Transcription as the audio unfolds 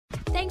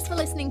Thanks for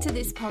listening to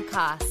this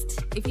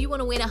podcast. If you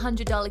want to win a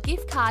 $100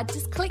 gift card,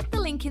 just click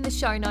the link in the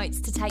show notes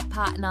to take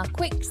part in our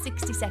quick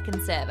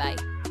 60-second survey.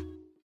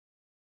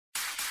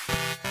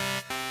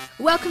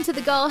 Welcome to The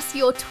Goss,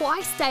 your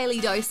twice daily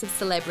dose of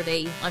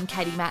celebrity. I'm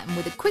Katie Matten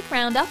with a quick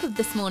roundup of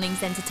this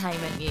morning's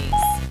entertainment news.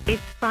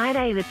 It's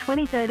Friday, the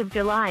 23rd of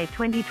July,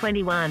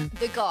 2021.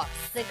 The Goss.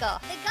 The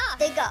Goss. The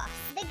Goss. The Goss.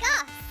 The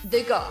Goss.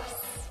 The Goss.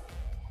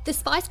 The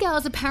Spice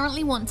Girls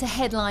apparently want to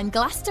headline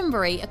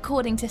Glastonbury,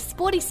 according to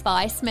Sporty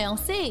Spice Mel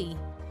C.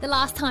 The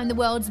last time the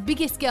world's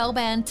biggest girl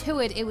band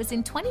toured, it was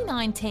in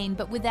 2019,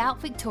 but without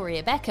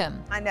Victoria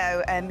Beckham. I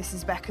know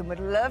Mrs. Beckham would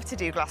love to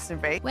do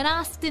Glastonbury. When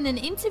asked in an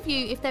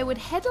interview if they would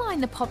headline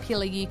the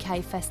popular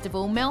UK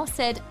festival, Mel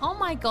said, "Oh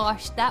my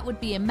gosh, that would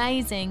be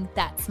amazing.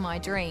 That's my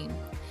dream."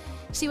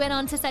 She went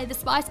on to say the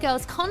Spice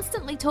Girls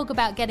constantly talk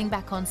about getting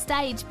back on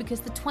stage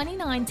because the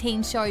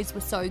 2019 shows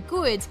were so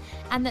good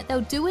and that they'll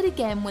do it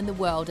again when the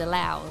world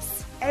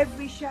allows.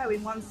 Every show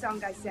in one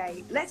song I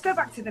say, let's go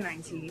back to the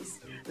 90s.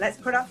 Let's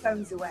put our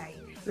phones away.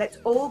 Let's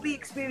all be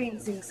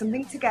experiencing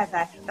something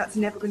together that's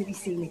never going to be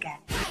seen again.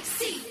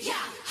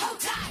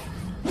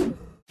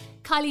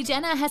 Kylie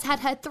Jenner has had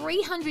her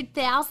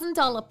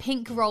 $300,000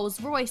 pink Rolls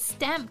Royce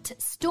stamped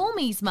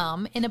Stormy's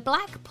mum in a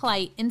black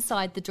plate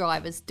inside the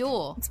driver's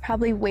door. It's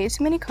probably way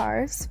too many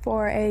cars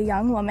for a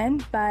young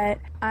woman, but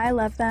I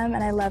love them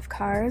and I love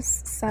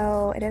cars,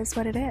 so it is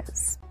what it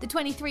is. The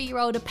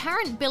 23-year-old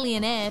apparent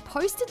billionaire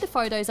posted the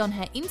photos on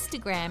her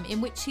Instagram in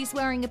which she's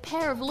wearing a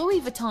pair of Louis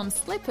Vuitton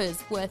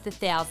slippers worth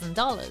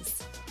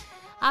 $1,000.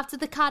 After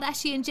the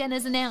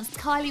Kardashian-Jenners announced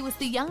Kylie was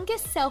the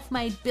youngest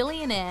self-made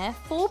billionaire,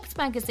 Forbes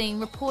magazine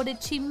reported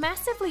she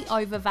massively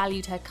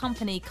overvalued her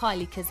company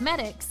Kylie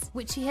Cosmetics,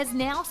 which she has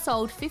now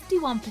sold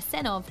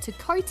 51% of to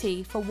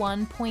Coty for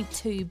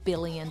 $1.2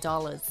 billion.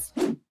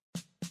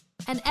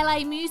 And LA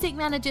music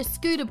manager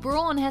Scooter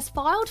Braun has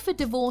filed for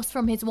divorce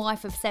from his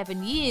wife of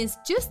 7 years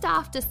just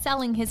after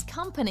selling his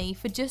company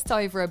for just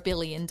over $1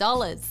 billion.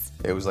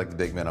 It was like the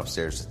big man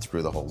upstairs that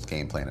threw the whole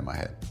game plan in my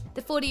head.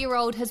 The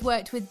 40-year-old has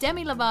worked with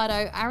Demi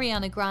Lovato,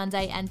 Ariana Grande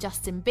and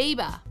Justin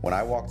Bieber. When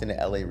I walked into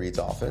L.A. Reid's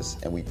office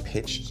and we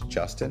pitched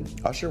Justin,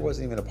 Usher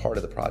wasn't even a part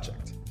of the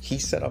project. He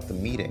set up the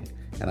meeting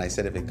and I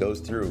said, if it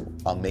goes through,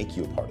 I'll make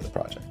you a part of the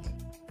project.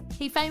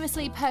 He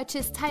famously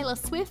purchased Taylor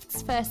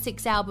Swift's first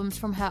 6 albums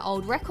from her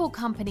old record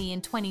company in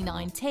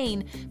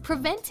 2019,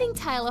 preventing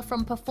Taylor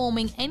from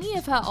performing any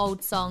of her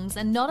old songs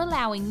and not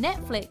allowing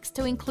Netflix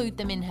to include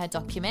them in her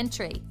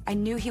documentary. I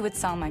knew he would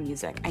sell my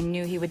music. I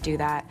knew he would do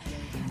that.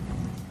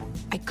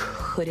 I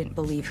couldn't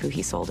believe who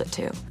he sold it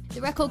to. The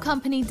record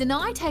company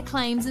denied her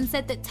claims and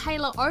said that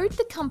Taylor owed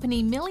the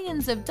company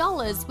millions of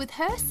dollars, with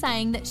her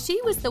saying that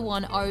she was the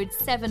one owed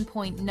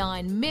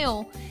 $7.9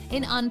 million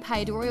in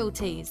unpaid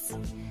royalties.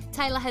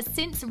 Taylor has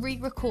since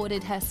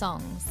re-recorded her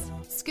songs.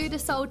 Scooter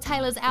sold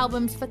Taylor's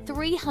albums for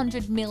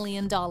 $300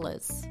 million.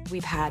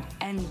 We've had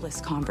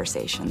endless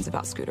conversations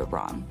about Scooter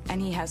Braun,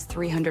 and he has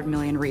 300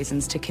 million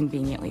reasons to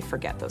conveniently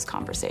forget those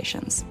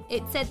conversations.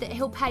 It said that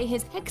he'll pay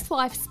his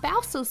ex-wife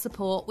spousal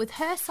support, with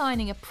her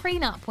signing a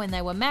prenup when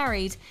they were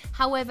married.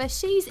 However,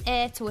 she's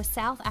heir to a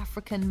South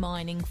African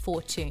mining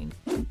fortune.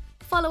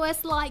 Follow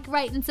us, like,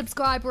 rate and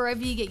subscribe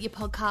wherever you get your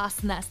podcasts,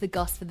 and that's The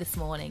Goss for this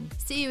morning.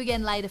 See you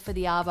again later for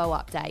the Arvo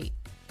update.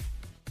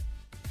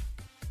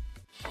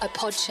 A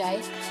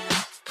Podshape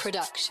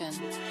production.